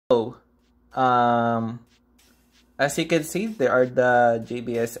So, as you can see, there are the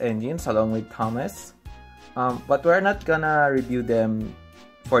JBS engines along with Thomas. But we're not gonna review them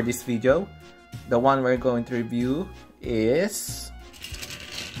for this video. The one we're going to review is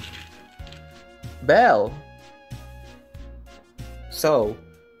Belle. So,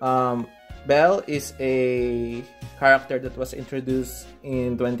 Belle is a character that was introduced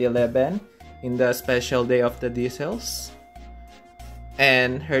in 2011 in the special Day of the Diesels,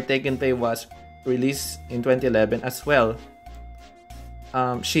 and her Taken Play was released in 2011 as well.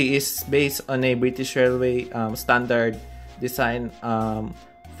 She is based on a British Railway standard design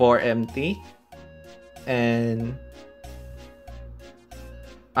 4MT, and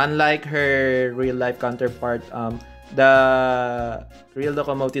unlike her real-life counterpart, the real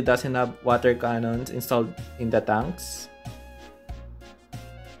locomotive doesn't have water cannons installed in the tanks.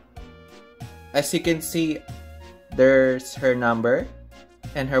 As you can see, there's her number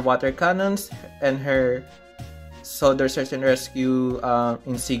and her water cannons and her soldier search and rescue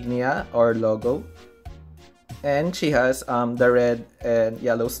insignia or logo, and she has the red and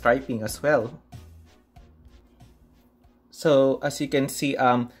yellow striping as well. So as you can see,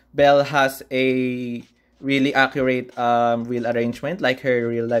 Belle has a really accurate wheel arrangement like her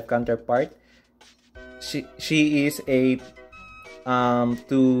real life counterpart. She is a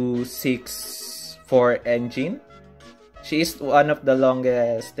 264 engine. She is one of the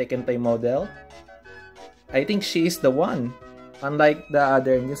longest Taken Play model. I think she is the one, unlike the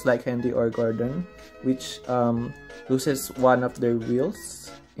other engines like Henry or Gordon, which loses one of their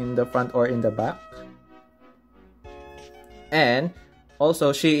wheels in the front or in the back. And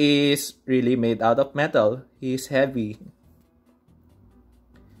also, she is really made out of metal. He is heavy.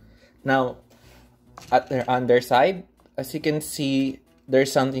 Now, at her underside, as you can see,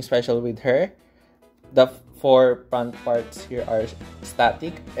 there's something special with her. The four front parts here are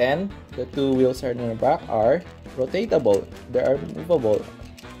static, and the two wheels on the back are rotatable. They are movable.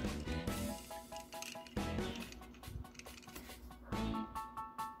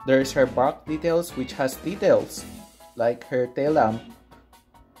 There's her back details, which has details like her tail lamp.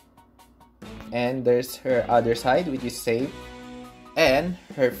 And there's her other side, which is safe, and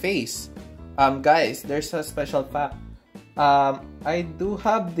her face. Guys, there's a special fact. I do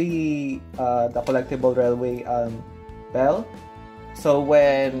have the collectible railway Belle. So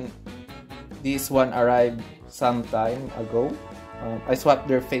when this one arrived some time ago, I swapped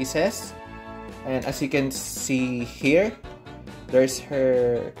their faces, and as you can see here, there's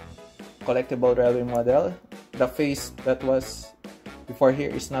her collectible railway model. The face that was before here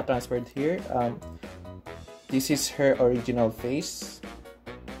is not transferred here. This is her original face.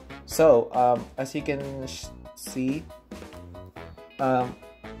 So as you can see,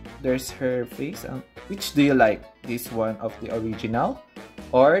 there's her face. Which do you like? This one of the original,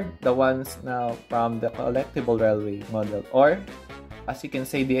 or the ones now from the collectible railway model, or as you can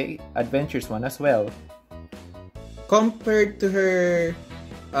say, the adventures one as well? Compared to her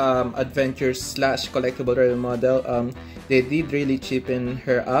adventures / collectible railway model, they did really cheapen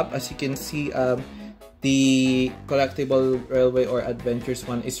her up. As you can see, the collectible railway or adventures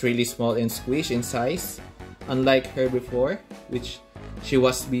one is really small and squished in size, unlike her before, which she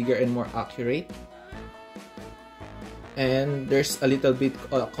was bigger and more accurate. And there's a little bit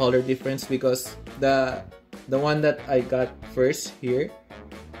color difference because the one that I got first here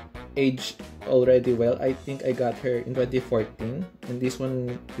aged already well. I think I got her in 2014, and this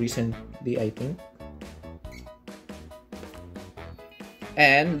one recently, I think.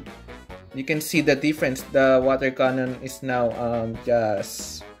 And you can see the difference. The water cannon is now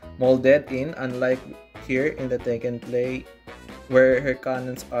just molded in, unlike here in the Taken Play where her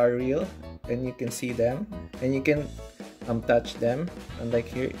cannons are real and you can see them and you can touch them. Unlike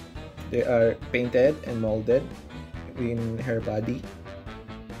here, they are painted and molded in her body.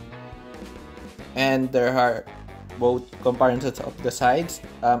 And there are both comparisons of the sides.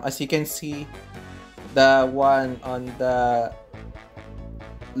 As you can see, the one on the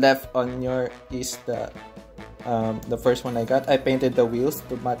left on your is the first one I got. I painted the wheels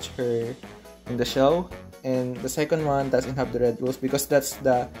to match her in the show, and the second one doesn't have the red wheels because that's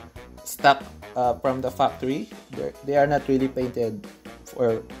the stock from the factory. They are not really painted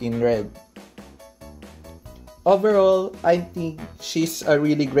or in red. Overall, I think she's a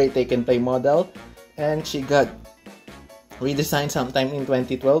really great Taken Play model, and she got redesigned sometime in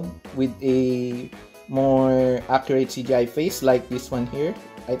 2012 with a more accurate CGI face like this one here.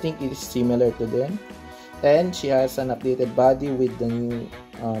 I think it is similar to them, and she has an updated body with the new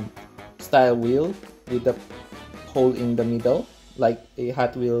style wheel with the hole in the middle like a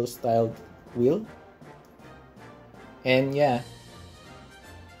Hot Wheels style wheel. And yeah,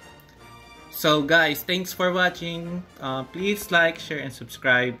 So guys, thanks for watching. Please like, share, and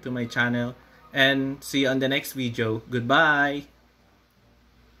subscribe to my channel. And see you on the next video. Goodbye!